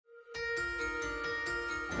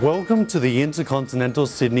Welcome to the InterContinental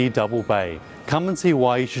Sydney Double Bay. Come and see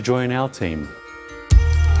why you should join our team.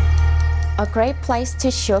 A great place to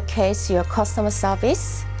showcase your customer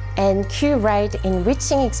service and curate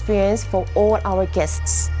enriching experience for all our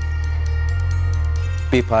guests.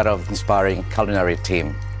 Be part of inspiring culinary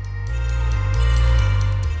team.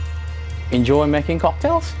 Enjoy making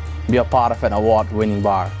cocktails? Be a part of an award-winning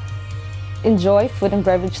bar. Enjoy food and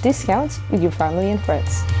beverage discounts with your family and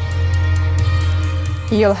friends.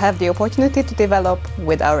 You'll have the opportunity to develop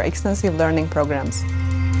with our extensive learning programs.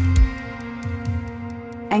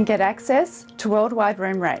 And get access to worldwide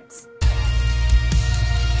room rates.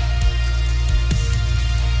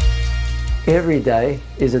 Every day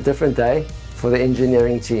is a different day for the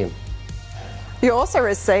engineering team. You also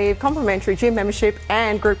receive complimentary gym membership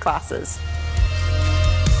and group classes.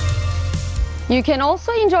 You can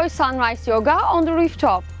also enjoy sunrise yoga on the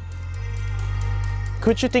rooftop.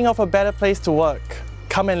 Could you think of a better place to work?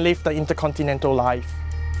 Come and live the InterContinental life.